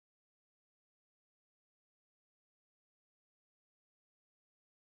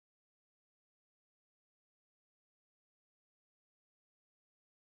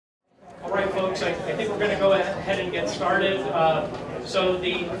folks, I think we're going to go ahead and get started. So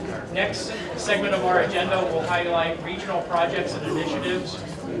the next segment of our agenda will highlight regional projects and initiatives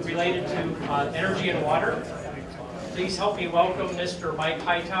related to energy and water. Please help me welcome Mr. Mike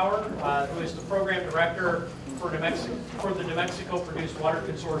Hightower, who is the Program Director for the New Mexico Produced Water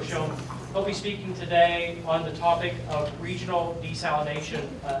Consortium. He'll be speaking today on the topic of regional desalination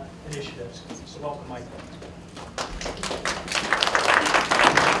initiatives. So welcome, Mike.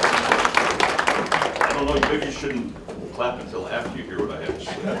 I don't know, maybe you shouldn't clap until after you hear what I have to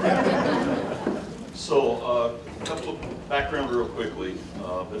say. So, a couple of background real quickly.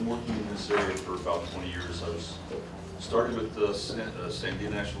 I've been working in this area for about 20 years. I started with Sandia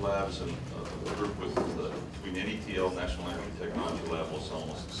National Labs and a group with between NETL, National Energy Technology Lab, Los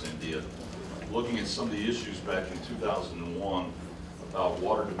Alamos, and Sandia, looking at some of the issues back in 2001 about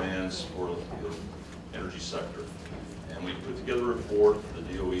water demands for the energy sector. And we put together a report, the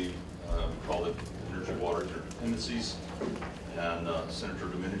DOE called it Energy Water Interdependencies, and Senator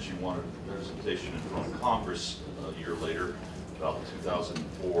Domenici wanted a presentation in front of Congress a year later, about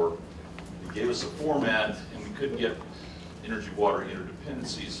 2004. He gave us a format, and we couldn't get energy water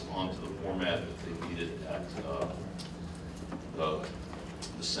interdependencies onto the format that they needed at the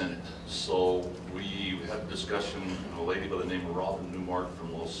Senate. So we had a discussion, and a lady by the name of Robin Newmark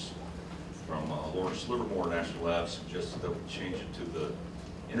from Lawrence Livermore National Lab suggested that we change it to the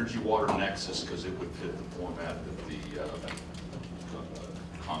Energy Water Nexus because it would fit the format that the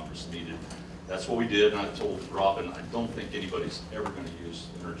Congress needed. That's what we did, and I told Robin, I don't think anybody's ever going to use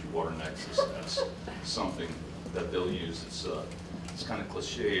Energy Water Nexus as something that they'll use. It's kind of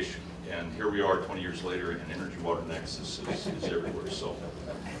cliche-ish, and here we are 20 years later, and Energy Water Nexus is everywhere. So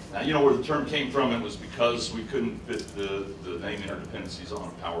now you know where the term came from. It was because we couldn't fit the name interdependencies on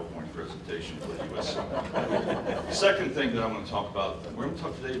a PowerPoint presentation for the U.S. The second thing that I'm going to talk about, we're going to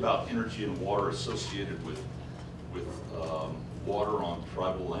talk today about energy and water associated with water on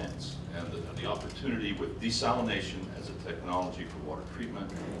tribal lands, and the opportunity with desalination as a technology for water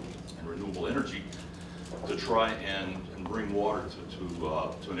treatment and renewable energy to try and bring water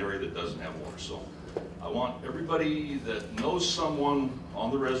to an area that doesn't have water. So I want everybody that knows someone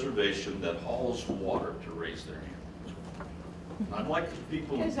on the reservation that hauls water to raise their hand. I'd like the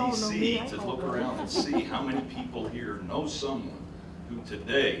people in DC to look around and see how many people here know someone who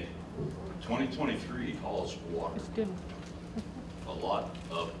today, 2023, hauls water. A lot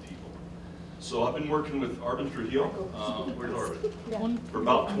of people. So I've been working with Arvin Trujillo, where's Arvin? For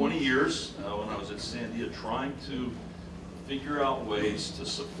about 20 years when I was at Sandia, trying to figure out ways to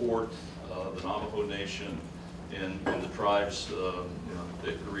support the Navajo Nation and the tribes,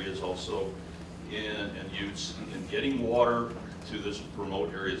 the Koreas also, and Utes, in getting water to this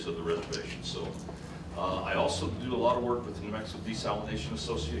remote areas of the reservation. So I also do a lot of work with the New Mexico Desalination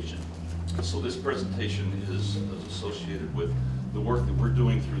Association. So this presentation is associated with the work that we're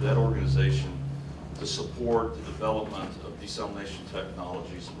doing through that organization to support the development of desalination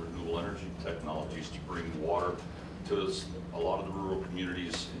technologies and renewable energy technologies to bring water to a lot of the rural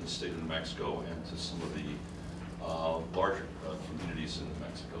communities in the state of New Mexico and to some of the larger communities in New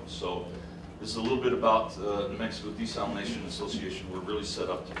Mexico. So this is a little bit about New Mexico Desalination Association. We're really set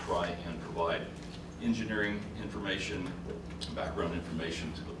up to try and provide engineering information, background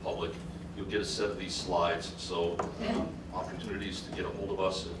information to the public. You'll get a set of these slides, so opportunities to get a hold of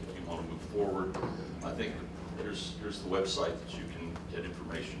us if you want to move forward. I think here's the website that you can get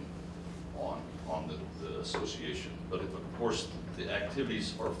information on the association. But of course, the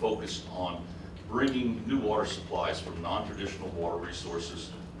activities are focused on bringing new water supplies from non-traditional water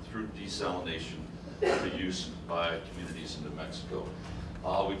resources through desalination for use by communities in New Mexico.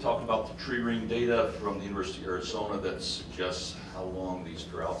 We talked about the tree ring data from the University of Arizona that suggests how long these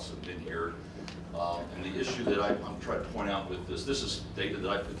droughts have been here. And the issue that I'm trying to point out with this is data that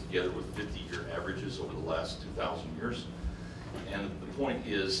I put together with 50-year averages over the last 2,000 years. And the point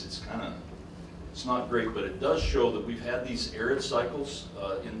is, it's not great, but it does show that we've had these arid cycles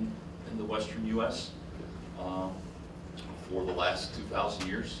in the western U.S. For the last 2,000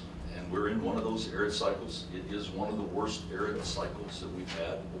 years. And we're in one of those arid cycles. It is one of the worst arid cycles that we've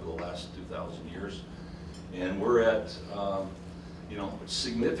had over the last 2,000 years. And we're at,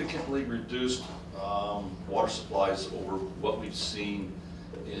 significantly reduced water supplies over what we've seen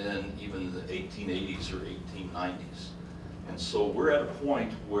in even the 1880s or 1890s. And so we're at a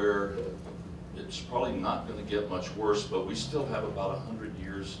point where it's probably not going to get much worse, but we still have about 100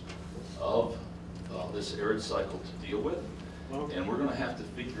 years of this arid cycle to deal with. And we're going to have to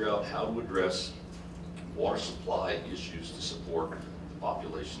figure out how to address water supply issues to support the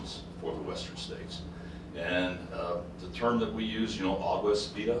populations for the western states. And the term that we use, aguas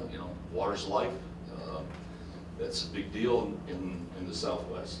vita, water's life. That's a big deal in the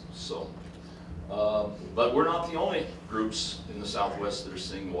Southwest. So, but we're not the only groups in the Southwest that are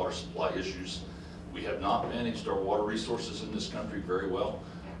seeing water supply issues. We have not managed our water resources in this country very well.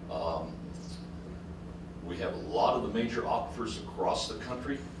 We have a lot of the major aquifers across the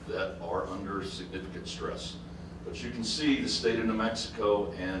country that are under significant stress. But you can see the state of New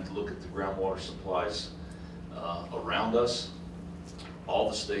Mexico and look at the groundwater supplies around us. All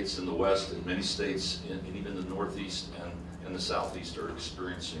the states in the West and many states in even the Northeast and the Southeast are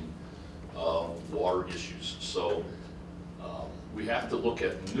experiencing water issues. So we have to look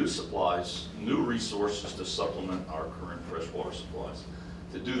at new supplies, new resources to supplement our current freshwater supplies.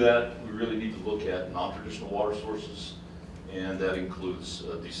 To do that, we really need to look at non-traditional water sources, and that includes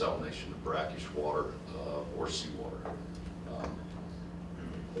desalination of brackish water or seawater.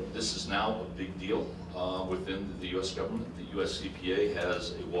 This is now a big deal within the U.S. government. The U.S. EPA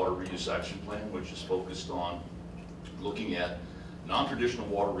has a water reuse action plan which is focused on looking at non-traditional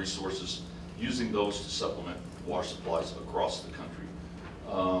water resources, using those to supplement water supplies across the country.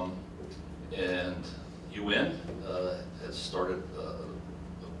 And UN has started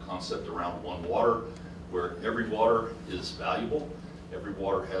a concept around One Water, where every water is valuable, every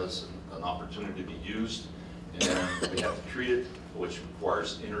water has an opportunity to be used, and we have to treat it, which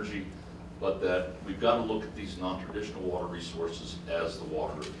requires energy, but that we've got to look at these non-traditional water resources as the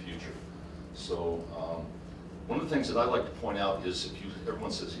water of the future. So one of the things that I like to point out is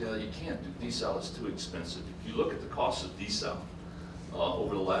everyone says, yeah, you can't do desal, it's too expensive. If you look at the cost of desal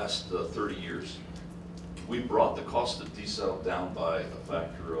over the last 30 years, we brought the cost of desal down by a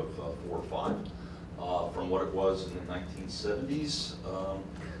factor of 4 or 5 from what it was in the 1970s.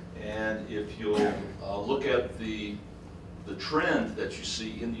 And if you'll look at the trend that you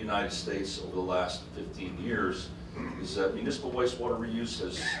see in the United States over the last 15 years, is that municipal wastewater reuse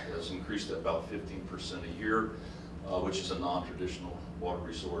has increased at about 15% a year, which is a non-traditional water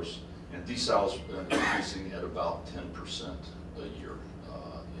resource, and desal is increasing at about 10% a year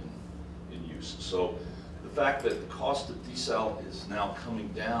in use. So the fact that the cost of desal is now coming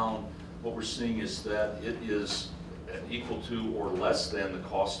down, what we're seeing is that it is equal to or less than the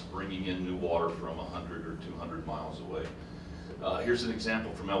cost of bringing in new water from 100 or 200 miles away. Here's an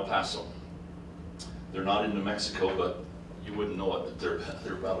example from El Paso. They're not in New Mexico, but you wouldn't know it, that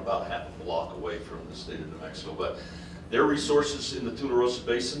they're about half a block away from the state of New Mexico. But their resources in the Tularosa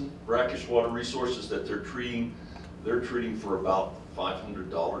Basin, brackish water resources that they're treating for about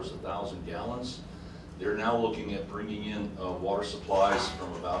 $500 a thousand gallons. They're now looking at bringing in water supplies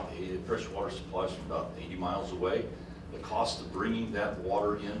from fresh water supplies from about 80 miles away. The cost of bringing that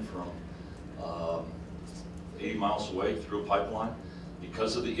water in from 80 miles away through a pipeline,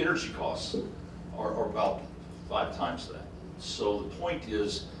 because of the energy costs, are about 5 times that. So the point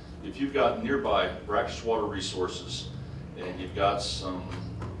is, if you've got nearby brackish water resources and you've got some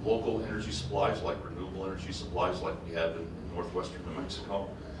local energy supplies, like renewable energy supplies like we have in northwestern New Mexico,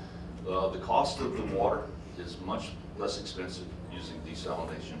 the cost of the water is much less expensive using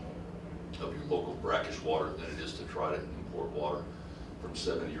desalination of your local brackish water than it is to try to import water from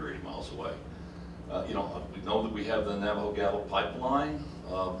 70 or 80 miles away. We know that we have the Navajo-Gallo pipeline,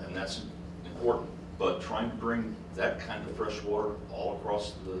 and that's important, but trying to bring that kind of fresh water all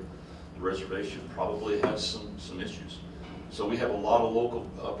across the reservation probably has some issues. So we have a lot of local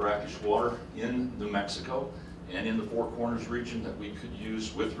brackish water in New Mexico and in the Four Corners region that we could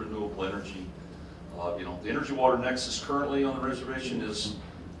use with renewable energy. The energy water nexus currently on the reservation is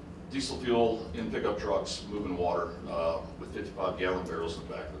diesel fuel in pickup trucks moving water with 55-gallon barrels in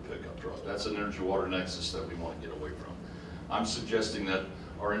the back of the pickup truck. That's an energy water nexus that we want to get away from. I'm suggesting that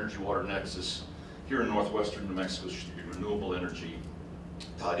our energy water nexus here in northwestern New Mexico should be renewable energy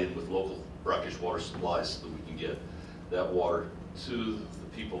tied in with local brackish water supplies so that we can get that water to the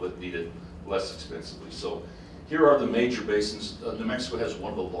people that need it less expensively. So here are the major basins. New Mexico has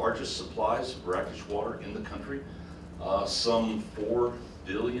one of the largest supplies of brackish water in the country, some 4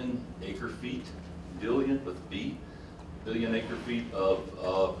 billion acre-feet, billion with B, billion acre-feet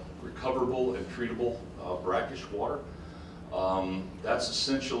of recoverable and treatable brackish water. That's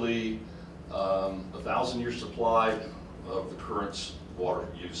essentially a 1,000-year supply of the current water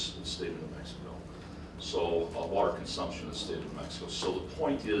use in the state of New Mexico. So water consumption in the state of New Mexico. So the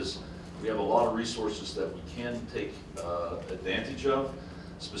point is, we have a lot of resources that we can take advantage of.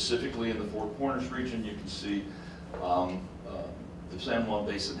 Specifically in the Four Corners region, you can see the San Juan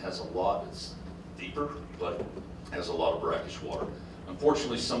Basin has a lot. It's deeper, but has a lot of brackish water.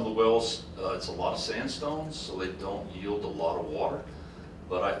 Unfortunately, some of the wells, it's a lot of sandstones, so they don't yield a lot of water.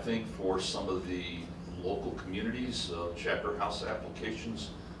 But I think for some of the local communities, chapter house applications,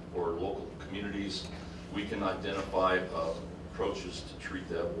 or local communities, we can identify approaches to treat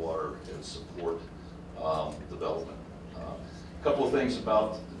that water and support development. A couple of things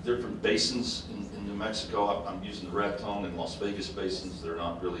about the different basins in New Mexico. I'm using the Raton and Las Vegas basins. They're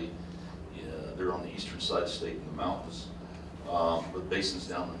not really, they're on the eastern side of the state in the mountains. But basins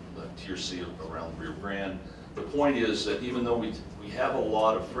down the Tier C around Rio Grande. The point is that even though we have a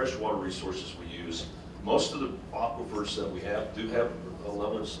lot of freshwater resources we use, most of the aquifers that we have do have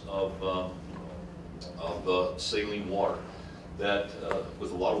levels of saline water that,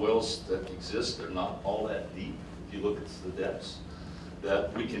 with a lot of wells that exist, they're not all that deep. If you look at the depths,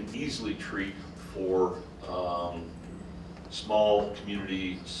 that we can easily treat for small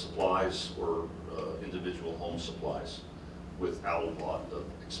community supplies or individual home supplies without a lot of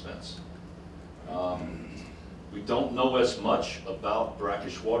expense. We don't know as much about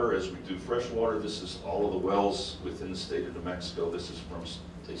brackish water as we do fresh water. This is all of the wells within the state of New Mexico. This is from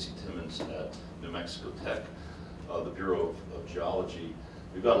Stacy Timmons at New Mexico Tech, the Bureau of Geology.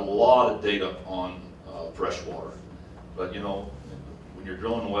 We've got a lot of data on fresh water. But you know, when you're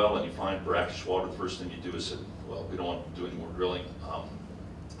drilling a well and you find brackish water, the first thing you do is say, well, we don't want to do any more drilling.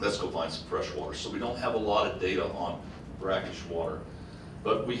 Let's go find some fresh water. So we don't have a lot of data on brackish water.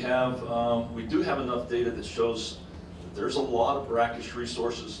 But we do have enough data that shows that there's a lot of brackish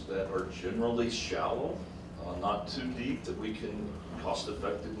resources that are generally shallow, not too deep, that we can cost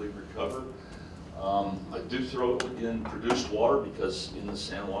effectively recover. I do throw in produced water because in the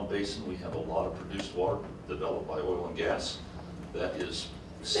San Juan Basin we have a lot of produced water developed by oil and gas that is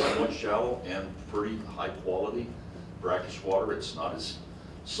somewhat shallow and pretty high quality brackish water. It's not as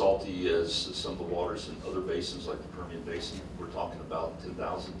salty as some of the waters in other basins like the Permian Basin. We're talking about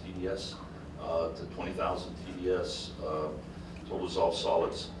 10,000 TDS to 20,000 TDS total dissolved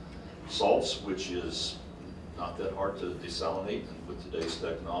solids. Salts, which is not that hard to desalinate with today's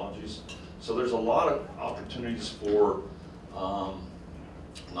technologies. So there's a lot of opportunities for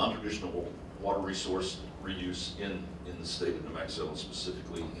non-traditional water resource reuse in the state of New Mexico, and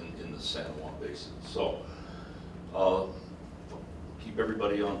specifically in the San Juan Basin. So keep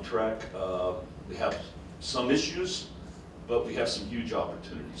everybody on track. We have some issues, but we have some huge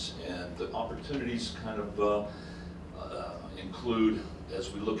opportunities. And the opportunities kind of include,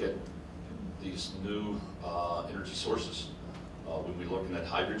 as we look at these new energy sources, when we're looking at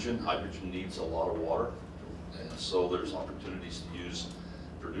hydrogen, hydrogen needs a lot of water. And so there's opportunities to use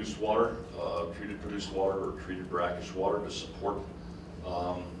produced water, treated produced water, or treated brackish water to support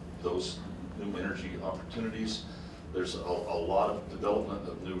those new energy opportunities. There's a lot of development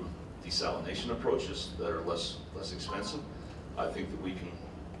of new desalination approaches that are less expensive. I think that we can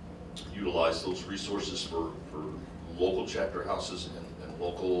utilize those resources for local chapter houses and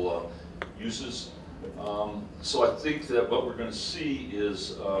local uses. So I think that what we're going to see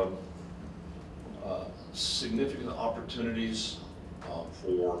is significant opportunities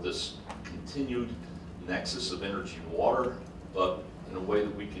for this continued nexus of energy and water, but in a way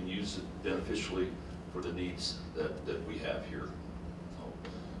that we can use it beneficially for the needs that we have here.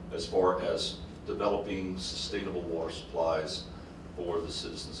 As far as developing sustainable water supplies for the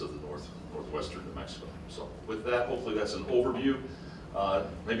citizens of the northwestern New Mexico. So with that, hopefully that's an overview.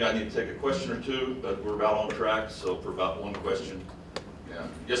 Maybe I need to take a question or two, but we're about on track, so for about one question. Yeah.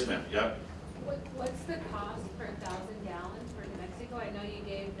 Yes, ma'am. Yeah? What's the cost per 1,000 gallons for New Mexico? I know you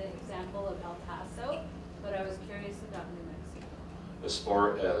gave the example of El Paso, but I was curious about New Mexico. As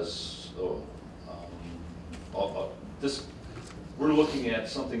far as, we're looking at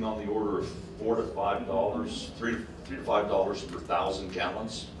something on the order of $4 to $5, $3 to $5 per 1,000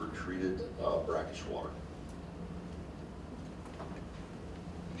 gallons for treated brackish water.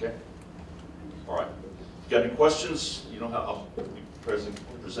 Okay. All right. If you got any questions, you know how I'll be presenting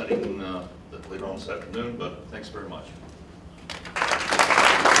later on this afternoon, but thanks very much.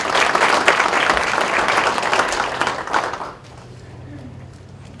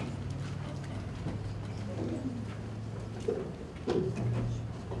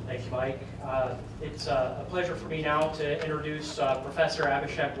 Thank you, Mike. It's a pleasure for me now to introduce Professor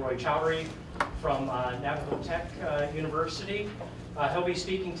Abhishek Roy Chowdhury from Navajo Tech University. He'll be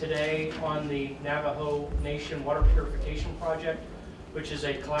speaking today on the Navajo Nation Water Purification Project, which is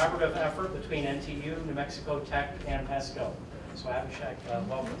a collaborative effort between NTU, New Mexico Tech, and PESCO. So Abhishek,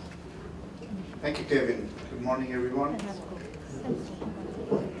 welcome. Thank you, Kevin. Good morning, everyone.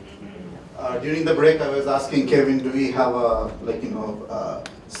 During the break, I was asking Kevin, do we have a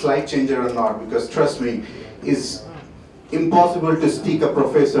slide changer or not? Because trust me, it's impossible to stick a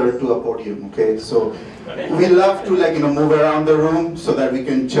professor to a podium. Okay, so we love to move around the room so that we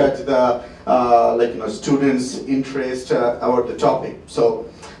can judge the students' interest about the topic. So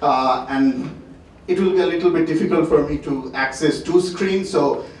and it will be a little bit difficult for me to access two screens,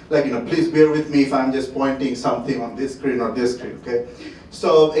 so please bear with me if I'm just pointing something on this screen or this screen, okay?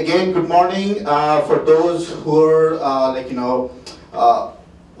 So again, good morning. For those who are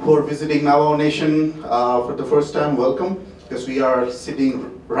who are visiting Navajo Nation for the first time, welcome, because we are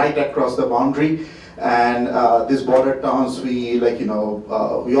sitting right across the boundary, and these border towns, we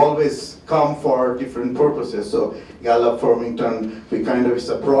always come for different purposes. So Gallup, Farmington, it's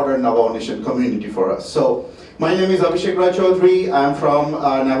a broader Navajo Nation community for us. So my name is Abhishek Raj Chaudhary. I'm from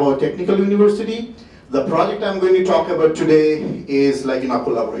Navajo Technical University. The project I'm going to talk about today is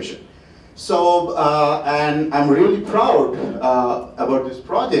collaboration. So, and I'm really proud about this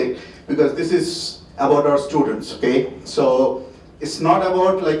project because this is about our students, okay? So it's not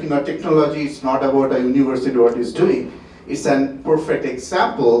about technology, it's not about a university what it's doing. It's a perfect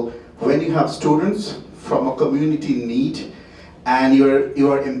example when you have students from a community need and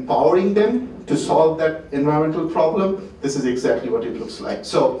you are empowering them to solve that environmental problem. This is exactly what it looks like.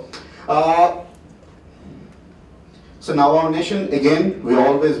 So, so Navajo Nation, again, we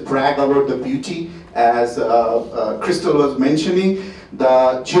always brag about the beauty. As Crystal was mentioning,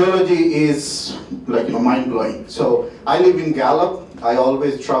 the geology is mind-blowing. So I live in Gallup. I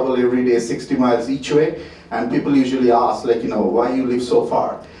always travel every day 60 miles each way, and people usually ask, why you live so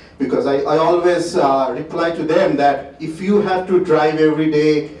far? Because I always reply to them that if you have to drive every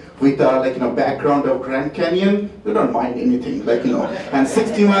day with a background of Grand Canyon, you don't mind anything, and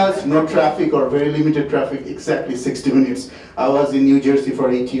 60 miles, no traffic or very limited traffic, exactly 60 minutes. I was in New Jersey for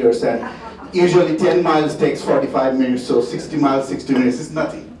 8 years, and usually 10 miles takes 45 minutes, so 60 miles, 60 minutes is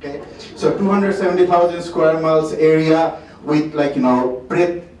nothing, okay? So 270,000 square miles area with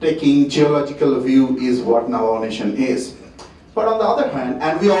breathtaking geological view is what Navajo Nation is. But on the other hand,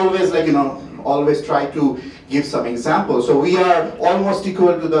 and we always always try to give some examples. So we are almost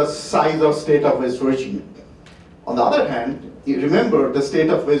equal to the size of state of West Virginia. On the other hand, you remember the state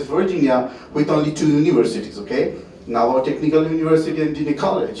of West Virginia with only 2 universities, okay? Navajo Technical University and Diné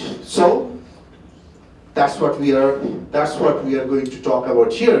College. So that's what we are going to talk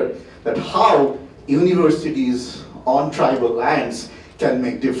about here, that how universities on tribal lands can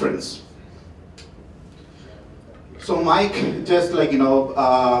make difference. So Mike, just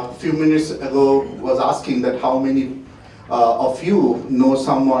a few minutes ago, was asking that how many of you know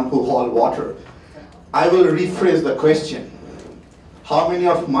someone who haul water. I will rephrase the question. How many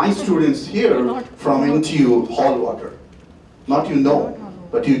of my students here from NTU haul water? Not you know,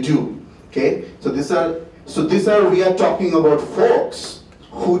 but you do. Okay. So we are talking about folks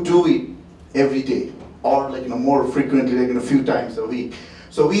who do it every day, or more frequently, a few times a week.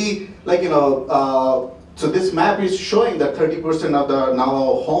 So we so this map is showing that 30% of the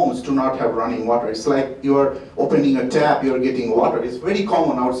Navajo homes do not have running water. It's like you are opening a tap, you are getting water. It's very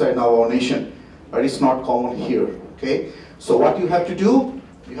common outside Navajo Nation, but it's not common here, okay? So what you have to do,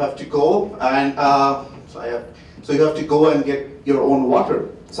 you have to go and, so you have to go and get your own water.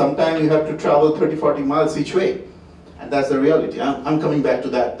 Sometimes you have to travel 30, 40 miles each way. And that's the reality. I'm coming back to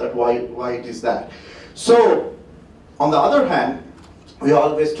that why it is that. So, on the other hand, we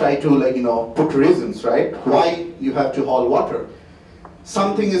always try to put reasons, right? Why you have to haul water.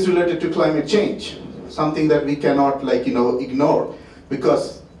 Something is related to climate change, something that we cannot ignore,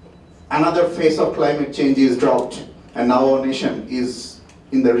 because another phase of climate change is drought, and Navajo Nation is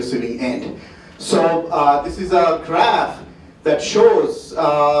in the receiving end. So this is a graph that shows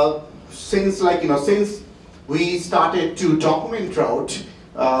since we started to document drought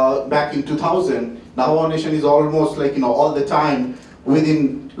back in 2000, Navajo Nation is almost all the time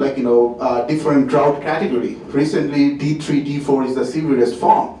within different drought category. Recently, D3, D4 is the severest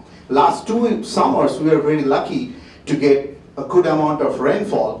form. Last 2 summers, we are very lucky to get a good amount of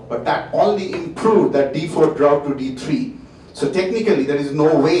rainfall, but that only improved that D4 drought to D3. So technically, there is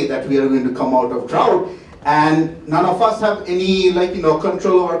no way that we are going to come out of drought, and none of us have any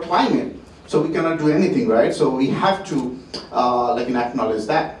control over climate. So we cannot do anything, right? So we have to acknowledge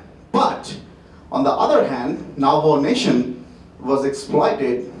that. But on the other hand, Navajo Nation was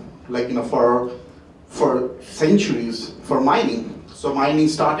exploited for centuries for mining. So mining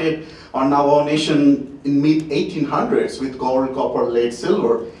started on Navajo Nation in mid-1800s with gold, copper, lead,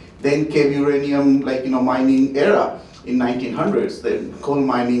 silver. Then came uranium mining era in 1900s. Then coal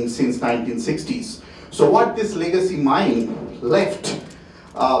mining since 1960s. So what this legacy mine left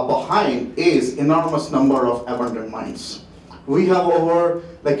behind is enormous number of abandoned mines. We have over,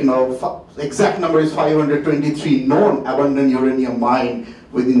 exact number is 523 known abandoned uranium mine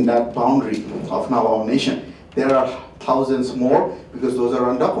within that boundary of Navajo Nation. There are thousands more because those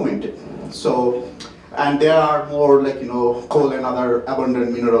are undocumented. So and there are more like, coal and other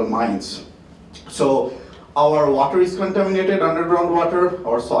abundant mineral mines. So our water is contaminated, underground water,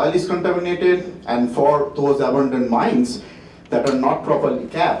 our soil is contaminated, and for those abundant mines that are not properly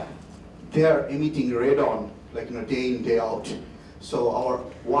capped, they are emitting radon, like, day in, day out. So our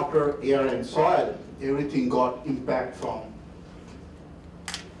water, air, and soil, everything got impact from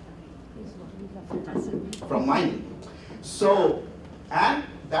mining. So, and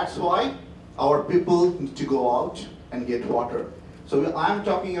that's why our people need to go out and get water. So I'm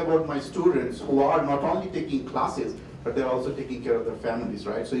talking about my students who are not only taking classes, but they're also taking care of their families,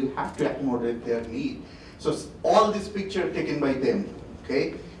 right? So you have to accommodate their need. So all these pictures taken by them,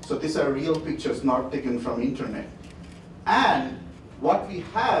 okay? So these are real pictures, not taken from internet. And what we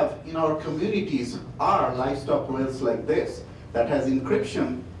have in our communities are livestock wells like this that has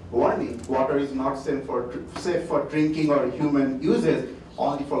encryption warning, water is not safe for drinking or human uses,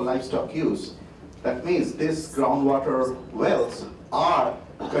 only for livestock use. That means these groundwater wells are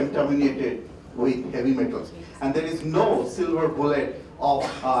contaminated with heavy metals. And there is no silver bullet of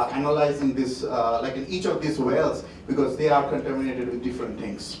analyzing this, like in each of these wells, because they are contaminated with different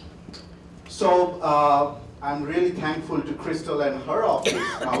things. So I'm really thankful to Crystal and her office,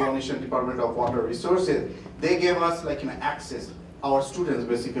 Navajo Nation Department of Water Resources. They gave us like access, our students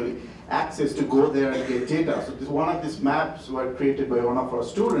basically, access to go there and get data. So one of these maps were created by one of our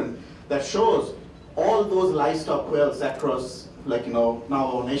students that shows all those livestock wells across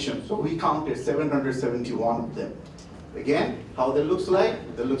Navajo Nation. So we counted 771 of them. Again, how they looks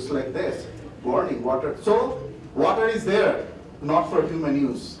like? They looks like this. Warning, water. So water is there, not for human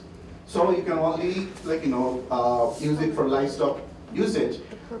use. So you can only use it for livestock usage,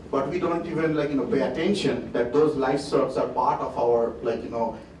 but we don't even pay attention that those livestock are part of our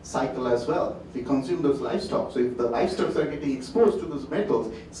cycle as well. We consume those livestock. So if the livestock are getting exposed to those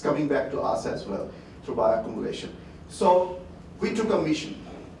metals, it's coming back to us as well through bioaccumulation. So we took a mission.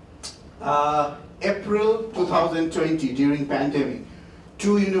 April 2020, during pandemic,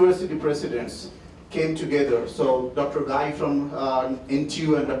 2 university presidents came together. So Dr. Guy from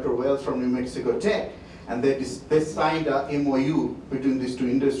NTU and Dr. Wells from New Mexico Tech, and they signed a MOU between these 2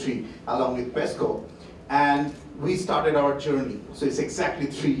 industries along with PESCO. And we started our journey. So it's exactly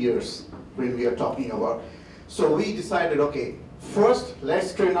 3 years when we are talking about. So we decided, okay, first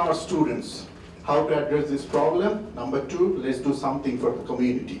let's train our students how to address this problem. Number 2, let's do something for the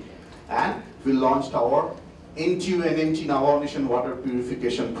community. And we launched our NTU and NT Navajo Nation Water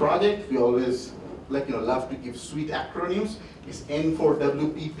Purification Project. We always love to give sweet acronyms. It's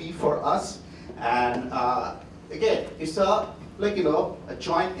N4WPP for us. And again, it's a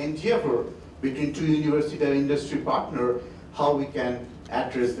joint endeavor between 2 university and industry partners, how we can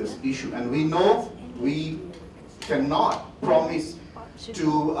address this issue. And we know we cannot promise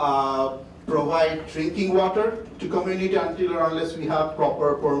to provide drinking water to community until or unless we have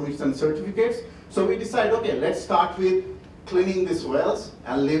proper permits and certificates. So we decided, okay, let's start with cleaning these wells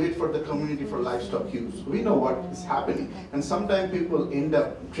and leave it for the community for livestock use. We know what is happening. And sometimes people end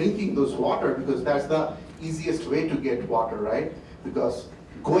up drinking those water because that's the easiest way to get water, right? Because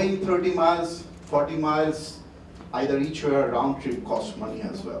going 30 miles, 40 miles, either each way or round trip costs money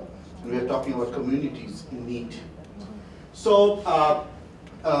as well. And we are talking about communities in need. So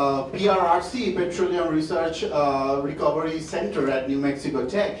PRRC, Petroleum Research Recovery Center at New Mexico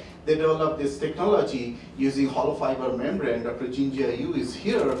Tech, they developed this technology using hollow fiber membrane. Dr. Jinjia Yu is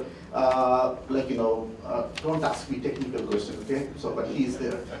here. Don't ask me technical questions, okay? So, but he's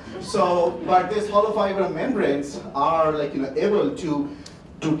there. So, but these hollow fiber membranes are able to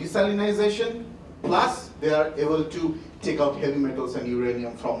do desalinization, plus they are able to take out heavy metals and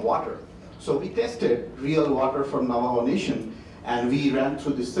uranium from water. So we tested real water from Navajo Nation, and we ran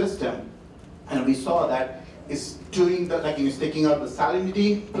through the system, and we saw that it's doing the, it's taking out the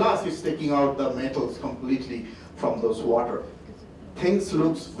salinity, plus it's taking out the metals completely from those water. Things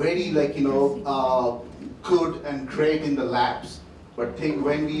looks very good and great in the labs, but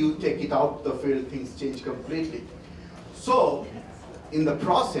when you take it out the field, things change completely. So in the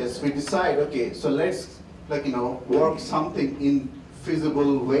process, we decide, okay, so let's work something in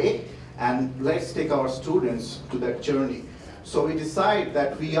feasible way, and let's take our students to that journey. So we decide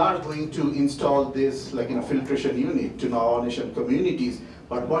that we are going to install this filtration unit to Navajo Nation communities,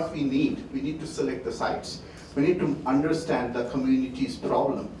 but what we need to select the sites. We need to understand the community's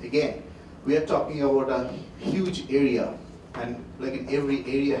problem. Again, we are talking about a huge area, and every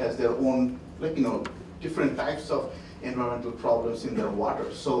area has their own different types of environmental problems in their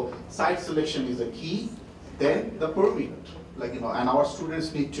water. So site selection is a key. Then the permit, and our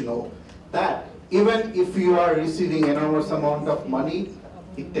students need to know that even if you are receiving enormous amount of money,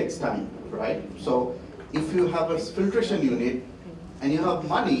 it takes time. right? So if you have a filtration unit and you have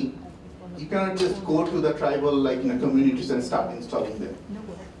money, you cannot just go to the tribal communities and start installing them.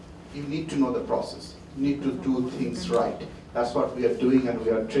 You need to know the process. You need to do things right. That's what we are doing, and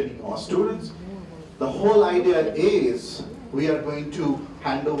we are training our students. The whole idea is we are going to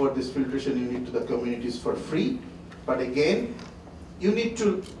hand over this filtration unit to the communities for free. But again, you need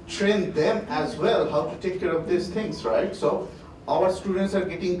to train them as well how to take care of these things, right? So our students are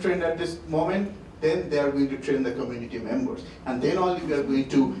getting trained at this moment, then they are going to train the community members. And then only we are going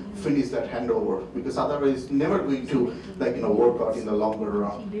to finish that handover, because otherwise it's never going to work out in the longer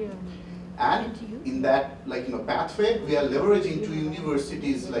run. And in that pathway, we are leveraging to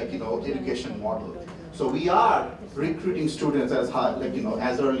universities education model. So we are recruiting students as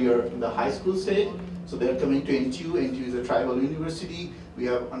earlier in the high school stage. So they're coming to NTU. NTU is a tribal university. We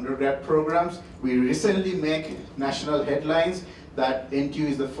have undergrad programs. We recently make national headlines that NTU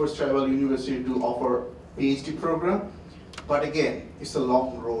is the first tribal university to offer PhD program. But again, it's a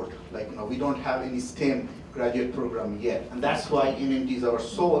long road. We don't have any STEM graduate program yet. And that's why NNTs are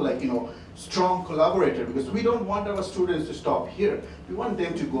so strong collaborator, because we don't want our students to stop here. We want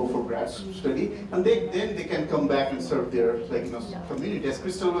them to go for grad study, and then they can come back and serve their community. As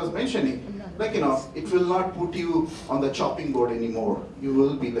Crystal was mentioning, it will not put you on the chopping board anymore. You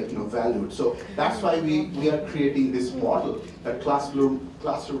will be valued. So that's why we are creating this model, that classroom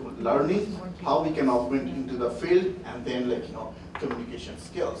learning, how we can augment into the field, and then communication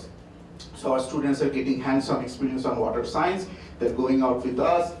skills. So our students are getting hands-on experience on water science. They're going out with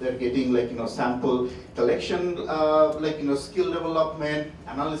us. They're getting sample collection, skill development,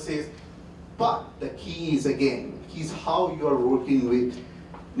 analysis. But the key is how you are working with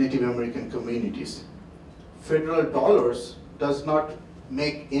Native American communities. Federal dollars does not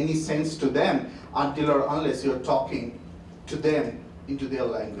make any sense to them until or unless you're talking to them into their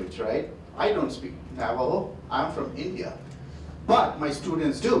language, right? I don't speak Navajo. I'm from India, but my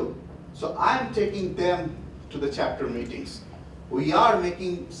students do. So I'm taking them to the chapter meetings. We are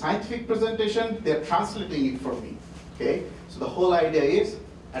making scientific presentation, they're translating it for me, okay? So the whole idea is,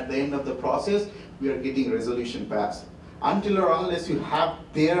 at the end of the process, we are getting resolution passed. Until or unless you have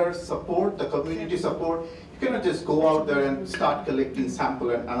their support, the community support, you cannot just go out there and start collecting sample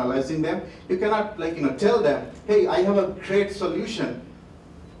and analyzing them. You cannot tell them, hey, I have a great solution,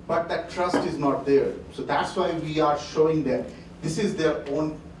 but that trust is not there. So that's why we are showing them this is their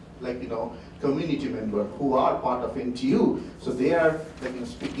own community member who are part of NTU. So they are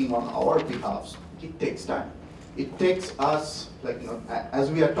speaking on our behalf. It takes time. It takes us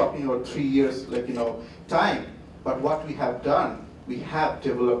as we are talking about 3 years time. But what we have done, we have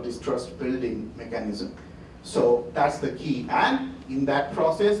developed this trust building mechanism. So that's the key. And in that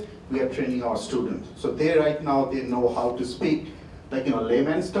process, we are training our students. So they right now, they know how to speak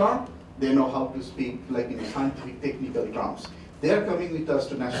layman's term. They know how to speak scientific technical terms. They are coming with us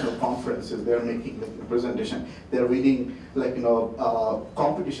to national conferences. They are making a presentation. They are winning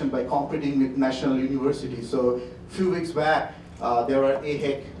competition by competing with national universities. So a few weeks back, there were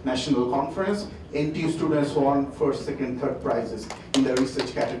AHEC national conference. NTU students won first, second, third prizes in the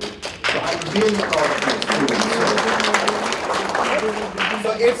research category. So I'm really proud of my students.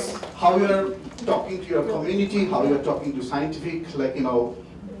 So it's how you're talking to your community, how you're talking to scientific,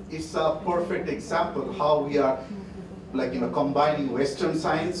 it's a perfect example how we are combining Western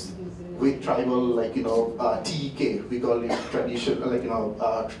science with tribal, TEK, we call it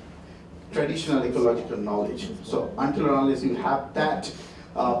traditional ecological knowledge. So until or unless you have that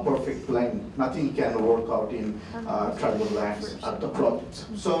perfect blend, nothing can work out in tribal lands at the project.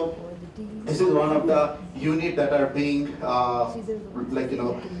 So this is one of the units that are being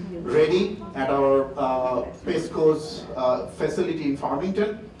ready at our PESCO's facility in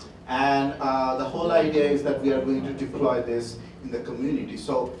Farmington. And the whole idea is that we are going to deploy this in the community.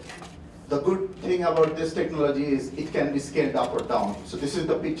 So the good thing about this technology is it can be scaled up or down. So this is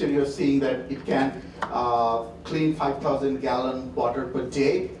the picture you're seeing, that it can clean 5,000 gallon water per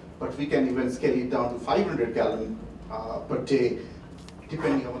day, but we can even scale it down to 500 gallon per day,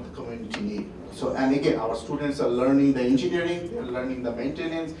 depending on what the community needs. So, and again, our students are learning the engineering, they're learning the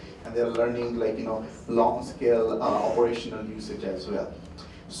maintenance, and they're learning long scale operational usage as well.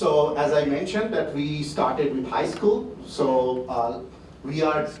 So as I mentioned that we started with high school, so we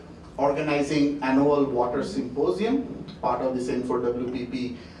are organizing annual water symposium, part of this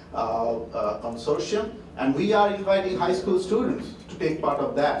N4WPP consortium, and we are inviting high school students to take part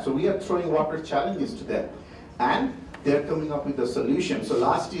of that. So we are throwing water challenges to them, and they're coming up with a solution. So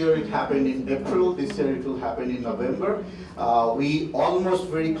last year it happened in April, this year it will happen in November. We almost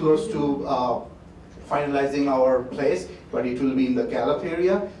very close to finalizing our place, but it will be in the Gallup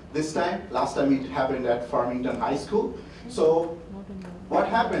area this time. Last time it happened at Farmington High School. So what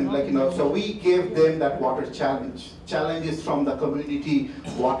happened, so we gave them that water challenge. Challenge is from the community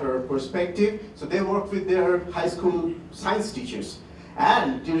water perspective. So they worked with their high school science teachers.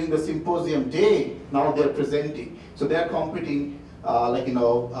 And during the symposium day, now they're presenting. So they're competing,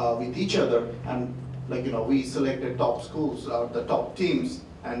 with each other. And we selected top schools, the top teams,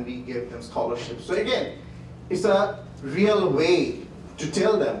 and we gave them scholarships. So again, it's a real way to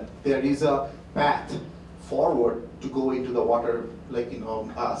tell them there is a path forward to go into the water,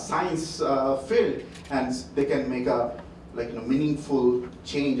 science field, and they can make a meaningful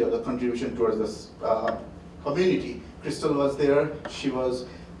change or the contribution towards this community. Crystal was there. She was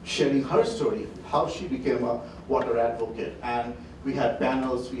sharing her story, how she became a water advocate. And we had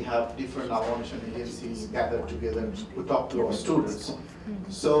panels, we have different foundation agencies gathered together to talk to our students.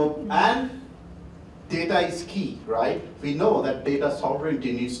 So, and data is key, right? We know that data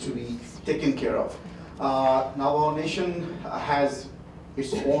sovereignty needs to be taken care of. Now our nation has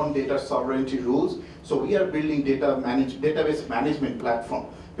its own data sovereignty rules. So we are building database management platform,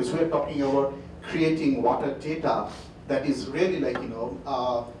 because we are talking about creating water data that is really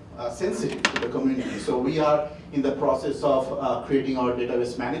sensitive to the community. So we are in the process of creating our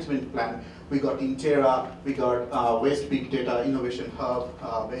database management plan. We got Intera, we got West Big Data Innovation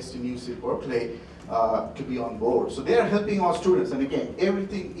Hub based in UC Berkeley to be on board. So they are helping our students, and again,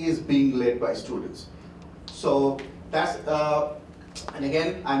 everything is being led by students. So that's, and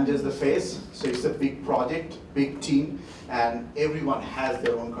again, I'm just the face, so it's a big project, big team, and everyone has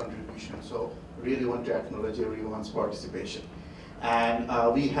their own contribution. So really want to acknowledge everyone's participation. And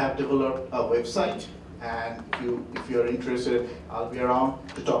we have developed a website, and if you're interested, I'll be around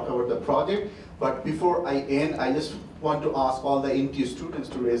to talk about the project. But before I end, I just want to ask all the NTU students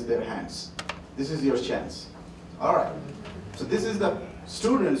to raise their hands. This is your chance. All right. So this is the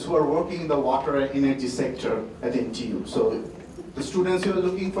students who are working in the water and energy sector at NTU. So the students you're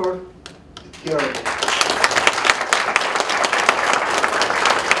looking for, here are they.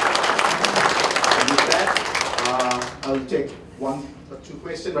 And with that, I will take one or two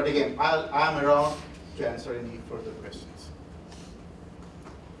questions, but again, I'm around to answer any further questions.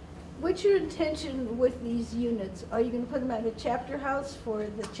 What's your intention with these units? Are you going to put them at a chapter house for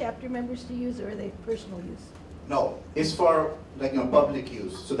the chapter members to use, or are they personal use? No, it's for public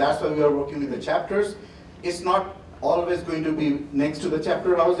use. So that's why we are working with the chapters. It's not always going to be next to the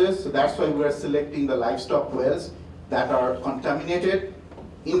chapter houses. So that's why we are selecting the livestock wells that are contaminated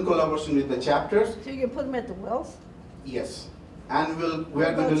in collaboration with the chapters. So you're going to put them at the wells? Yes. And we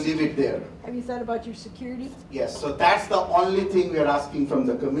are going to leave it there. Have you thought about your security? Yes, so that's the only thing we are asking from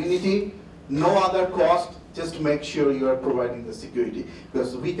the community. No other cost, just to make sure you are providing the security,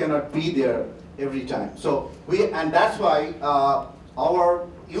 because we cannot be there every time. So and that's why our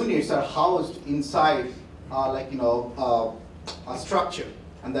units are housed inside a structure,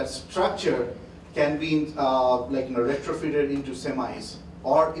 and that structure can be retrofitted into semis.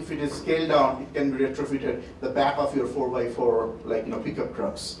 Or if it is scaled down, it can be retrofitted the back of your 4x4 pickup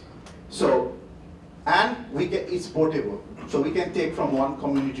trucks. So, and it's portable, so we can take from one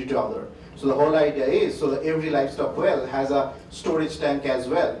community to other. So the whole idea is so that every livestock well has a storage tank as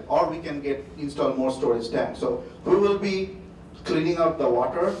well, or we can install more storage tanks. So we will be cleaning up the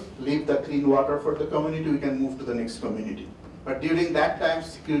water, leave the clean water for the community. We can move to the next community. But during that time,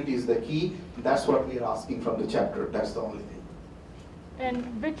 security is the key. That's what we are asking from the chapter. That's the only thing.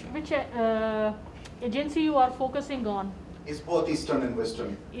 And which agency you are focusing on? It's both Eastern and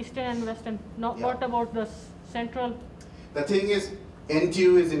Western. Eastern and Western. Not Yeah. What about the central? The thing is,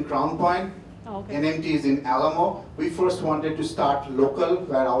 NTU is in Crown Point, Oh, okay. NMT is in Alamo. We first wanted to start local,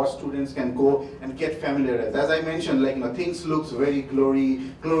 where our students can go and get familiarized. As I mentioned, things looks very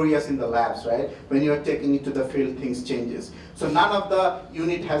glorious in the labs, right? When you are taking it to the field, things changes. So none of the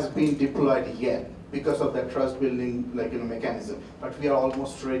unit has been deployed yet, because of that trust building mechanism. But we are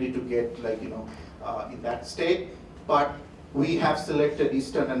almost ready to get in that state. But we have selected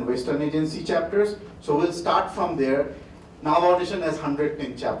Eastern and Western agency chapters, so we'll start from there. Now our nation has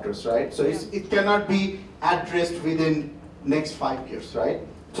 110 chapters, right? So it cannot be addressed within next 5 years, right?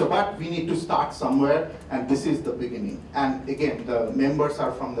 So but we need to start somewhere, and this is the beginning. And again, the members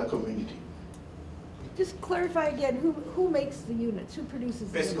are from the community. Just clarify again, who makes the units? Who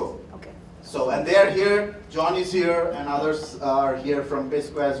produces the PESCO. units? Okay. So, and they are here, John is here, and others are here from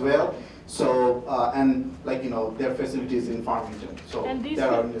PESCO as well. So, and their facilities in Farmington. So, And these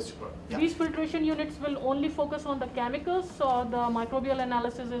there are industry. Yeah. These filtration units will only focus on the chemicals, or the microbial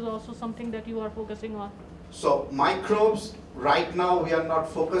analysis is also something that you are focusing on? So microbes, right now we are not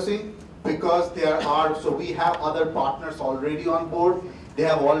focusing because there are, so we have other partners already on board. They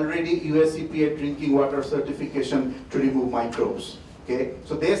have already US EPA drinking water certification to remove microbes. Okay,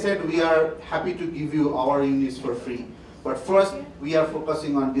 so they said we are happy to give you our units for free. But first, we are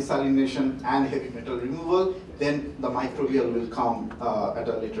focusing on desalination and heavy metal removal. Then the microbial will come at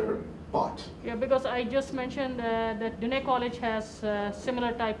a later part. Yeah, because I just mentioned that Dune College has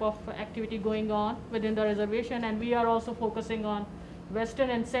similar type of activity going on within the reservation, and we are also focusing on Western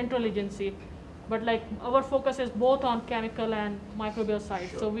and Central Agency. But like our focus is both on chemical and microbial side.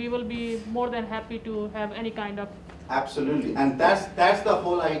 Sure. So we will be more than happy to have any kind of. Absolutely, and that's the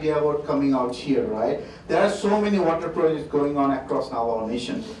whole idea about coming out here, right? There are so many water projects going on across now our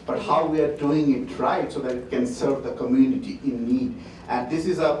nation, but how we are doing it right so that it can serve the community in need. And this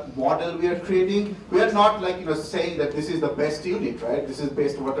is a model we are creating. We are not like saying that this is the best unit, right? This is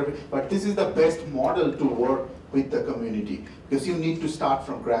best water, but this is the best model to work with the community because you need to start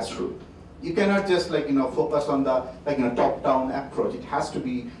from grassroots. You cannot just focus on the top-down approach. It has to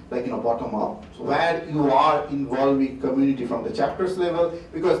be bottom-up. So where you are involving community from the chapters level,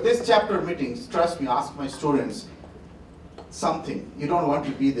 because this chapter meetings, trust me, ask my students something. You don't want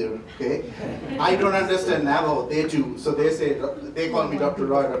to be there, okay? I don't understand Navajo, they do. So they say, they call me Dr.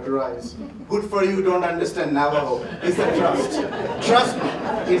 Roy, Dr. Roy. It's good for you, don't understand Navajo. It's the trust. Trust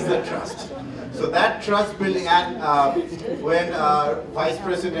me, it's the trust. So that trust building, and when Vice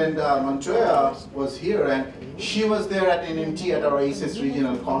President Montoya was here, and she was there at NMT at our ACES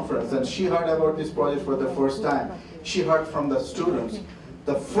regional conference, and she heard about this project for the first time. She heard from the students.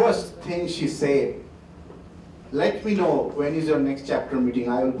 The first thing she said, let me know when is your next chapter meeting,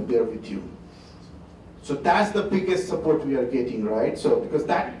 I will be there with you. So that's the biggest support we are getting, right? So because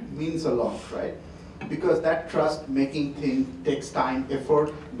that means a lot, right? Because that trust making thing takes time,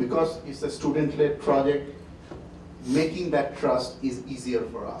 effort, because it's a student-led project, making that trust is easier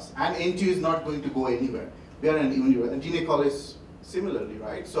for us. And NTU is not going to go anywhere. We are an university, and Dine College similarly,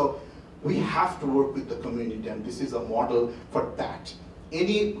 right? So we have to work with the community, and this is a model for that.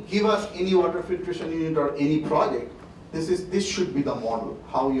 Give us any water filtration unit or any project, this should be the model,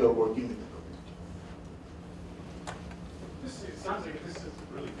 how you are working with the community. It sounds like this is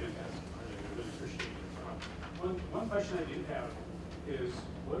really fantastic. I really appreciate it. One question I do have is,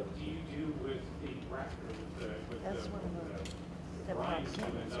 what do you do with the raptor, with the brines you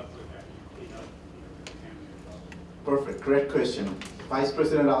end up with that you clean up, contaminated water? Perfect, great question. Vice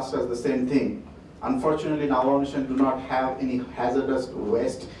President asked us the same thing. Unfortunately, Navajo Nation do not have any hazardous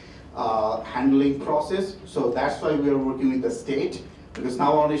waste handling process, so that's why we are working with the state, because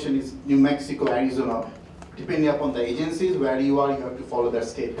Navajo Nation is New Mexico, Arizona. Depending upon the agencies where you are, you have to follow their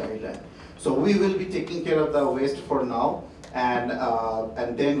state guideline. So we will be taking care of the waste for now, and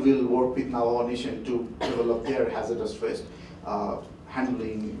then we'll work with Navajo Nation to develop their hazardous waste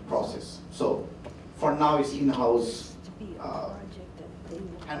handling process. So for now, it's in-house.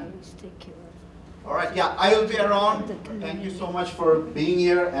 All right, yeah, I will be around. Thank you so much for being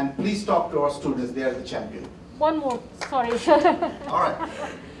here, and please talk to our students. They are the champion. One more, sorry. All right.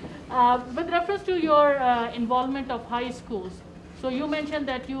 With reference to your involvement of high schools, so you mentioned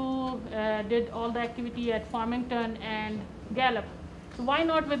that you did all the activity at Farmington and Gallup. So why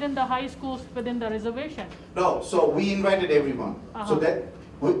not within the high schools within the reservation? No, so we invited everyone. So that,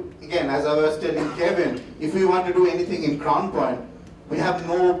 again, as I was telling Kevin, if we want to do anything in Crown Point, we have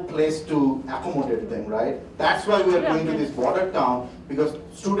no place to accommodate them, right? That's why we are going to this border town, because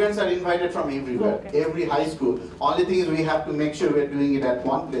students are invited from everywhere, every high school. Only thing is we have to make sure we're doing it at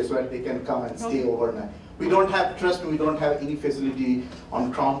one place where they can come and stay overnight. We don't have, trust me, we don't have any facility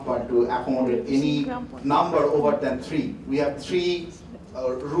on Crown Point to accommodate any number over than 3. We have 3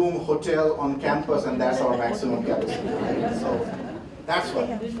 room hotel on campus, and that's our maximum capacity, right? So that's why.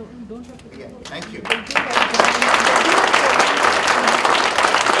 Again, thank you.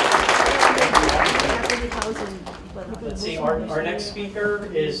 Let's see, our next speaker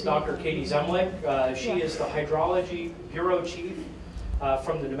is Dr. Katie Zemlich. She is the Hydrology Bureau Chief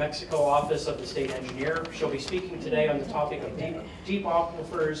from the New Mexico Office of the State Engineer. She'll be speaking today on the topic of deep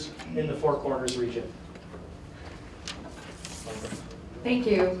aquifers in the Four Corners region. Thank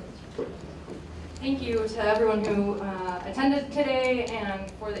you. Thank you to everyone who attended today and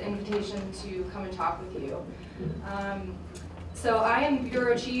for the invitation to come and talk with you. So I am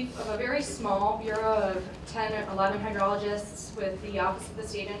Bureau Chief of a very small bureau of 10 or 11 hydrologists with the Office of the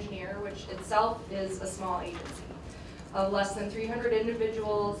State Engineer, which itself is a small agency of less than 300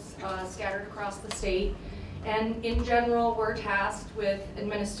 individuals scattered across the state. And in general, we're tasked with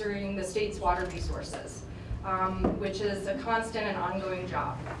administering the state's water resources, which is a constant and ongoing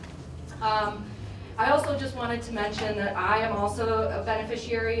job. I also just wanted to mention that I am also a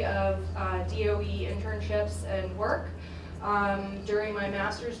beneficiary of DOE internships and work. During my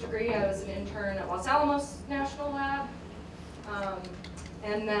master's degree, I was an intern at Los Alamos National Lab,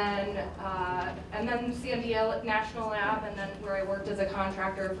 and then San Diego National Lab, and then where I worked as a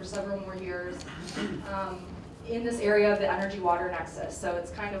contractor for several more years in this area of the energy-water nexus. So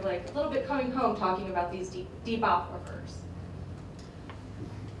it's kind of like a little bit coming home talking about these deep aquifers.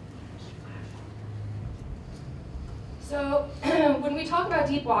 So when we talk about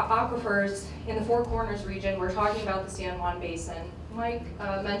deep aquifers in the Four Corners region, we're talking about the San Juan Basin. Mike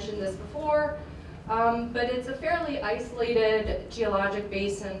mentioned this before, but it's a fairly isolated geologic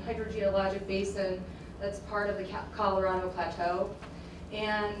basin, hydrogeologic basin, that's part of the Colorado Plateau.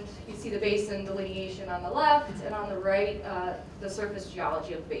 And you see the basin delineation on the left, and on the right, the surface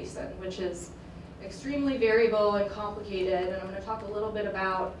geology of the basin, which is extremely variable and complicated, and I'm going to talk a little bit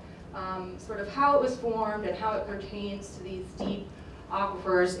about sort of how it was formed and how it pertains to these deep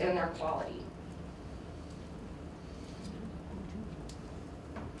aquifers and their quality.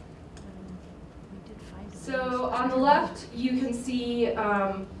 So on the left, you can see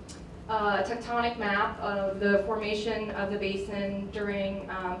a tectonic map of the formation of the basin during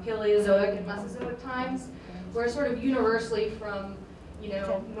Paleozoic and Mesozoic times, where sort of universally from,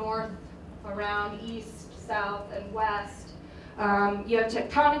 north around east, south, and west, you have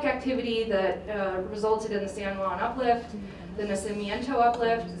tectonic activity that resulted in the San Juan uplift, the Nacimiento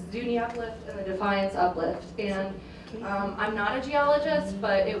uplift, the Zuni uplift, and the Defiance uplift. And I'm not a geologist,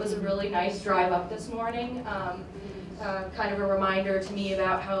 but it was a really nice drive up this morning. Kind of a reminder to me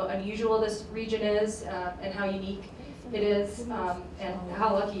about how unusual this region is and how unique it is, and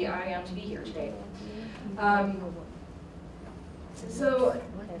how lucky I am to be here today. So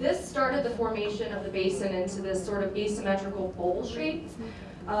this started the formation of the basin into this sort of asymmetrical bowl shape,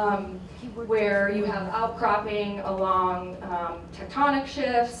 where you have outcropping along tectonic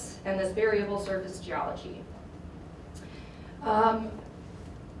shifts and this variable surface geology.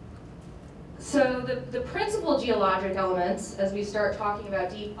 So the principal geologic elements, as we start talking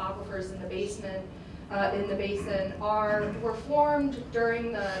about deep aquifers in the basin, were formed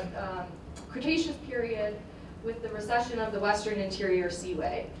during the Cretaceous period with the recession of the Western Interior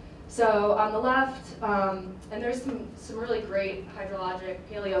Seaway. So on the left, and there's some really great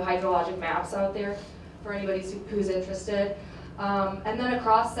paleohydrologic maps out there for anybody who's interested. And then a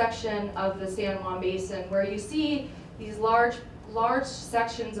cross-section of the San Juan Basin where you see these large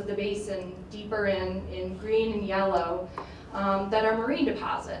sections of the basin deeper in green and yellow that are marine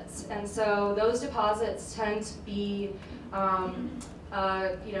deposits. And so those deposits tend to be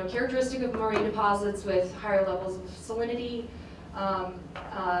characteristic of marine deposits with higher levels of salinity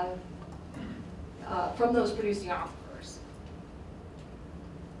from those producing aquifers.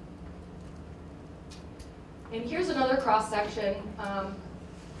 And here's another cross-section.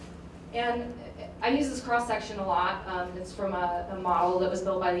 And I use this cross-section a lot. It's from a model that was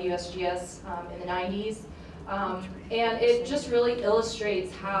built by the USGS in the 90s. And it just really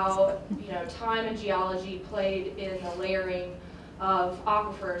illustrates how time and geology played in the layering of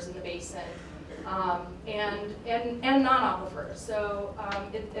aquifers in the basin and non-aquifers. So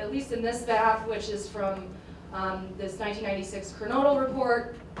at least in this map, which is from this 1996 Kernodle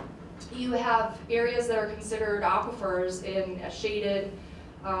report, you have areas that are considered aquifers in a shaded,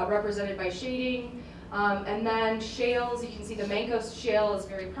 represented by shading, and then shales. You can see the Mancos shale is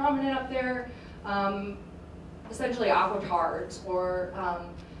very prominent up there. Essentially aquatards, or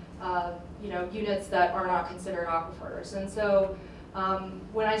units that are not considered aquifers. And so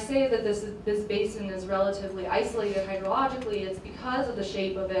when I say that this basin is relatively isolated hydrologically, it's because of the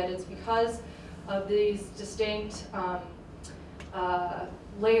shape of it. It's because of these distinct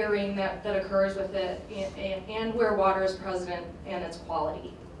layering that occurs with it, and where water is present and its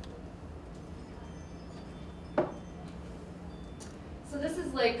quality. So this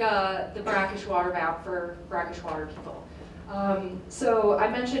is like the brackish water map for brackish water people. So I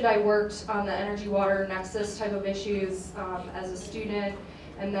mentioned I worked on the energy-water nexus type of issues as a student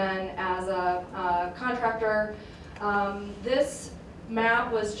and then as a contractor. This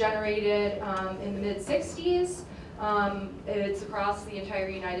map was generated in the mid-60s. It's across the entire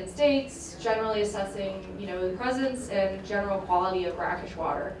United States, generally assessing the presence and general quality of brackish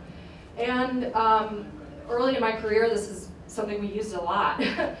water. And early in my career, this is something we used a lot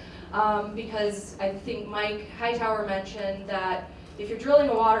because I think Mike Hightower mentioned that if you're drilling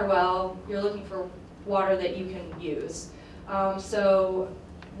a water well, you're looking for water that you can use. So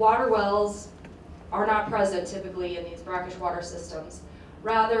water wells are not present typically in these brackish water systems.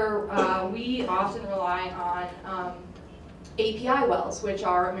 Rather, we often rely on API wells, which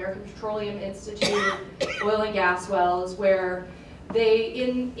are American Petroleum Institute oil and gas wells, where they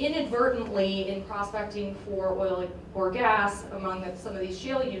inadvertently, in prospecting for oil or gas among some of these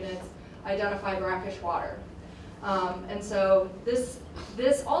shale units, identify brackish water. And so this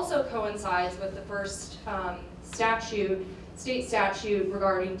also coincides with the first state statute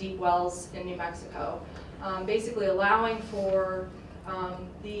regarding deep wells in New Mexico, basically allowing for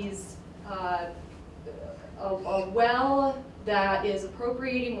a well that is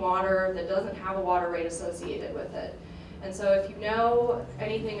appropriating water that doesn't have a water rate associated with it. And so if you know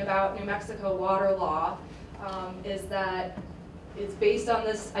anything about New Mexico water law, is that it's based on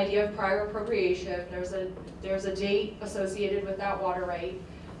this idea of prior appropriation. There's a date associated with that water right,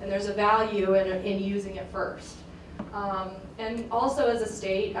 and there's a value in using it first. And also as a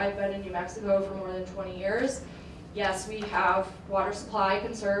state, I've been in New Mexico for more than 20 years. Yes, we have water supply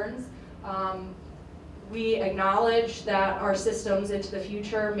concerns. We acknowledge that our systems into the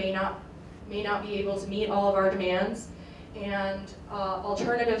future may not be able to meet all of our demands, and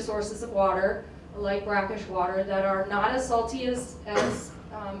alternative sources of water, like brackish water, that are not as salty as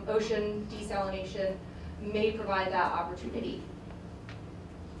ocean desalination, may provide that opportunity.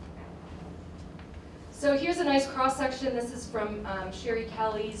 So here's a nice cross-section. This is from Sherry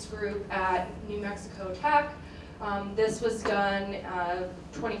Kelly's group at New Mexico Tech. This was done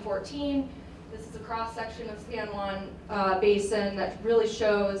 2014. This is a cross-section of San Juan Basin that really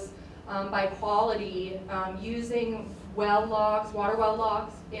shows by quality using well logs, water well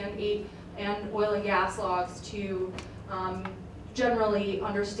logs, and oil and gas logs to generally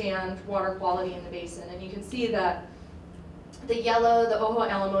understand water quality in the basin. And you can see that the yellow, the Ojo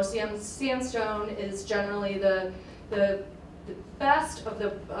Alamo sandstone is generally the best of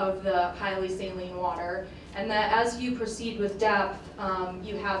the highly saline water, and that as you proceed with depth,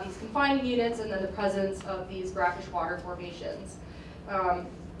 you have these confining units and then the presence of these brackish water formations.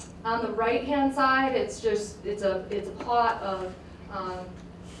 On the right-hand side, it's a plot of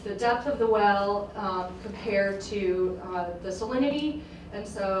the depth of the well compared to the salinity, and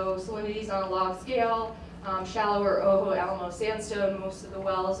so salinity is on a log scale. Shallower Ojo Alamo sandstone, most of the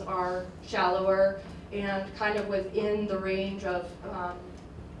wells are shallower and kind of within the range of,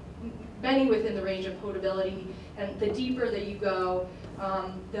 many within the range of potability. And the deeper that you go,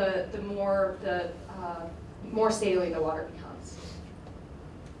 the more saline the water becomes.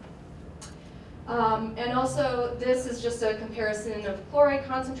 And also, this is just a comparison of chloride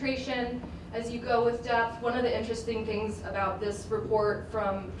concentration as you go with depth. One of the interesting things about this report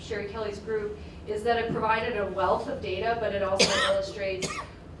from Sherry Kelly's group is that it provided a wealth of data, but it also illustrates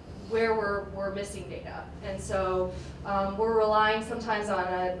where we're missing data. And so we're relying sometimes on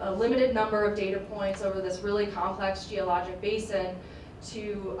a limited number of data points over this really complex geologic basin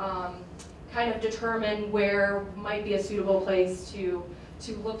to kind of determine where might be a suitable place to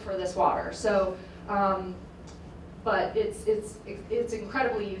look for this water. So, but it's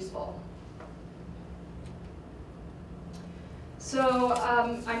incredibly useful. So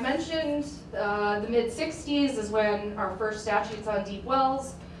I mentioned the mid-60s is when our first statutes on deep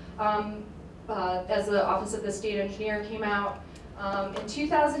wells, as the Office of the State Engineer came out. In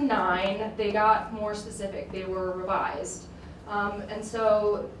 2009, they got more specific. They were revised. And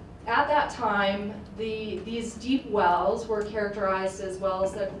so at that time, these deep wells were characterized as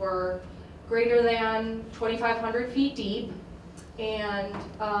wells that were greater than 2,500 feet deep and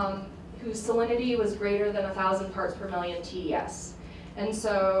whose salinity was greater than 1,000 parts per million TDS. And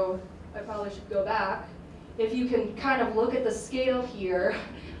so I probably should go back. If you can kind of look at the scale here,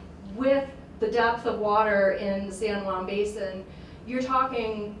 with the depth of water in the San Juan Basin, you're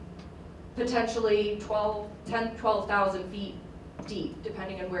talking potentially 12,000 feet deep,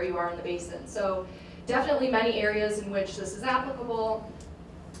 depending on where you are in the basin. So definitely many areas in which this is applicable,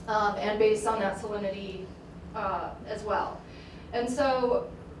 and based on that salinity as well. And so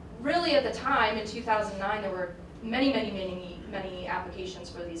really at the time, in 2009, there were many applications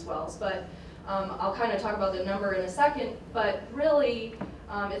for these wells, but I'll kind of talk about the number in a second, but really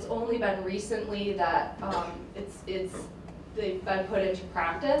it's only been recently that they've been put into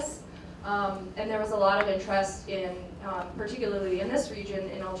practice. And there was a lot of interest in, particularly in this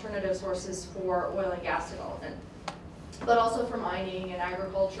region, in alternative sources for oil and gas development, but also for mining and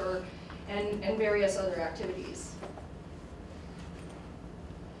agriculture and various other activities.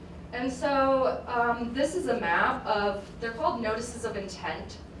 And so this is a map of, they're called notices of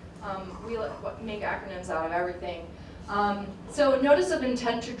intent. We make acronyms out of everything. So notice of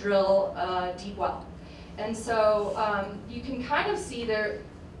intent to drill a deep well. And so you can kind of see there,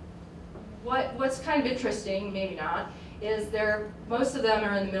 what's kind of interesting, maybe not, is most of them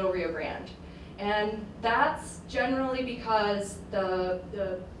are in the Middle Rio Grande. And that's generally because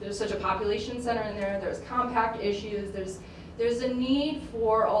there's such a population center in there, there's compact issues, there's a need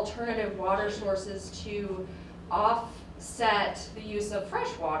for alternative water sources to offset the use of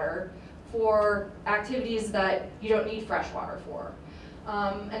fresh water for activities that you don't need fresh water for.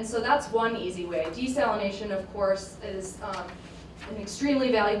 And so that's one easy way. Desalination, of course, is an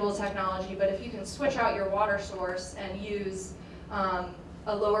extremely valuable technology, but if you can switch out your water source and use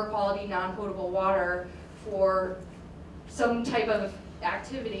a lower quality non-potable water for some type of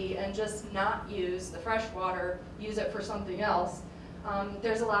activity and just not use the fresh water, use it for something else,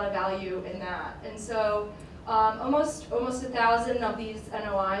 there's a lot of value in that. And so almost 1,000 of these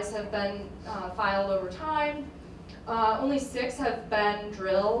NOIs have been filed over time. Only 6 have been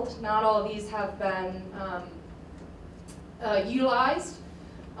drilled. Not all of these have been utilized.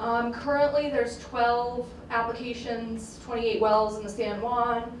 Currently, there's 12 applications, 28 wells in the San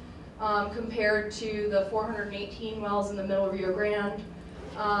Juan, compared to the 418 wells in the Middle Rio Grande.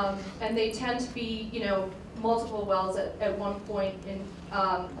 And they tend to be, multiple wells at one point in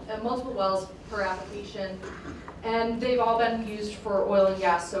multiple wells per application. And they've all been used for oil and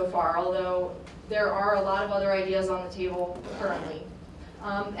gas so far, although there are a lot of other ideas on the table currently.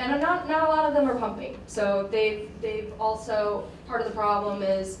 And not a lot of them are pumping. So they've also, part of the problem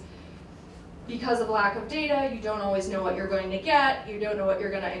is because of lack of data, you don't always know what you're going to get, you don't know what you're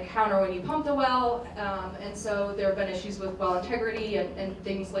going to encounter when you pump the well, and so there have been issues with well integrity and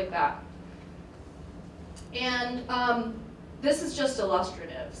things like that. And this is just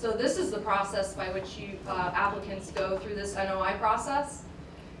illustrative. So this is the process by which applicants go through this NOI process.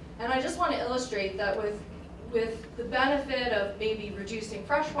 And I just want to illustrate that with the benefit of maybe reducing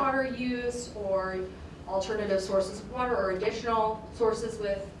freshwater use or alternative sources of water or additional sources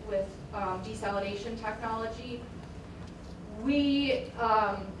with desalination technology, we,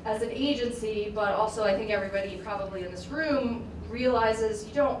 as an agency, but also I think everybody probably in this room realizes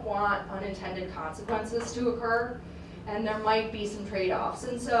you don't want unintended consequences to occur, and there might be some trade-offs.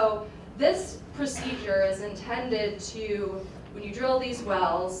 And so this procedure is intended to, when you drill these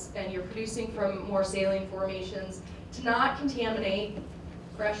wells and you're producing from more saline formations, to not contaminate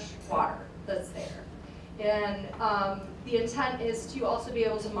fresh water that's there. And the intent is to also be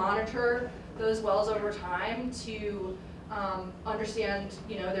able to monitor those wells over time to understand,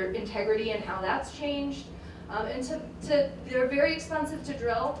 their integrity and how that's changed. And they're very expensive to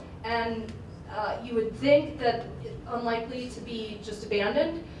drill, and you would think that it's unlikely to be just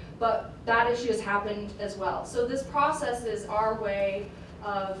abandoned, but that issue has happened as well. So this process is our way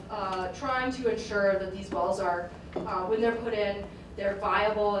of trying to ensure that these wells are, when they're put in, they're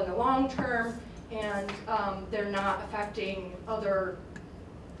viable in the long term, and they're not affecting either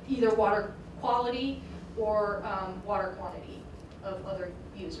water quality or water quantity of other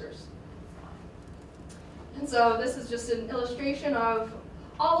users. And so this is just an illustration of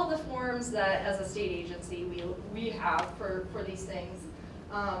all of the forms that, as a state agency, we have for these things.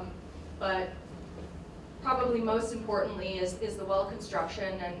 But probably most importantly is the well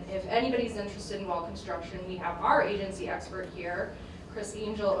construction. And if anybody's interested in well construction, we have our agency expert here, Chris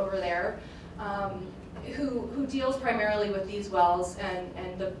Angel over there, who deals primarily with these wells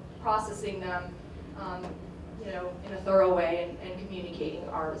and the processing them, in a thorough way and communicating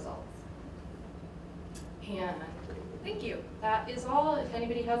our results. And thank you. That is all. If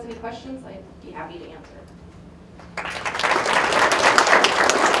anybody has any questions, I'd be happy to answer.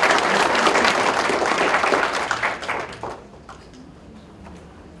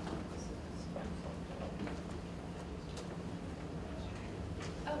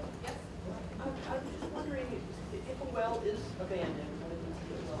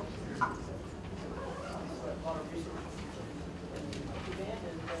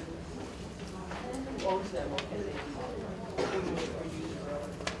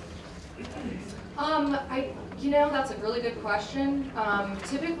 That's a really good question.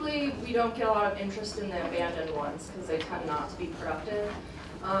 Typically, we don't get a lot of interest in the abandoned ones because they tend not to be productive.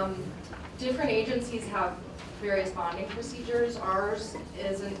 Different agencies have various bonding procedures. Ours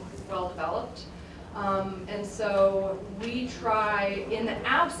isn't well developed. And so we try, in the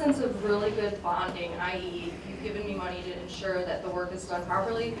absence of really good bonding, i.e. you've given me money to ensure that the work is done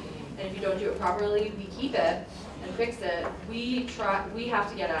properly, and if you don't do it properly, we keep it and fix it. We have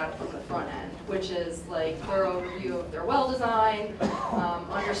to get at it from the front end, which is like thorough review of their well design,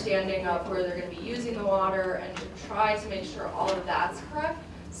 understanding of where they're going to be using the water, and to try to make sure all of that's correct,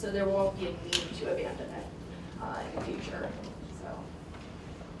 so there won't be a need to abandon it in the future.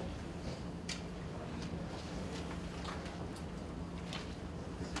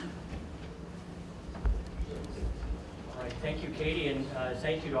 All right. Thank you, Katie, and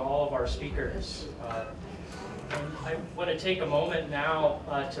thank you to all of our speakers. And I want to take a moment now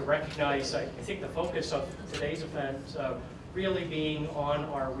to recognize, I think the focus of today's event really being on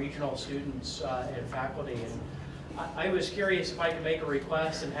our regional students and faculty. And I was curious if I could make a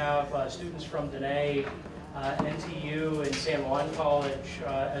request and have students from Dene, NTU, and San Juan College,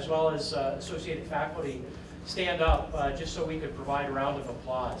 as well as associated faculty, stand up just so we could provide a round of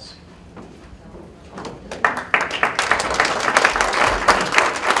applause.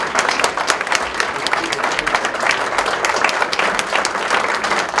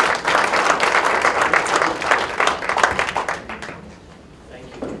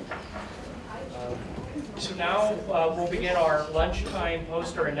 So now we'll begin our lunchtime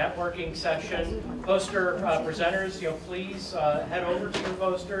poster and networking session. Poster presenters, please head over to your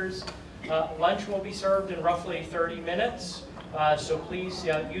posters. Lunch will be served in roughly 30 minutes, so please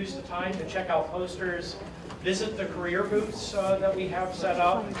use the time to check out posters, visit the career booths that we have set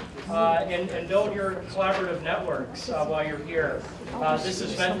up, and build your collaborative networks while you're here. This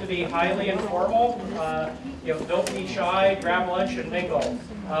is meant to be highly informal. Don't be shy, grab lunch and mingle.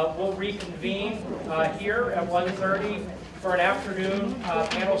 We'll reconvene here at 1:30 for an afternoon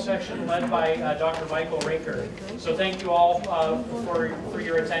panel session led by Dr. Michael Rinker. So thank you all for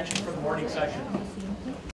your attention for the morning session.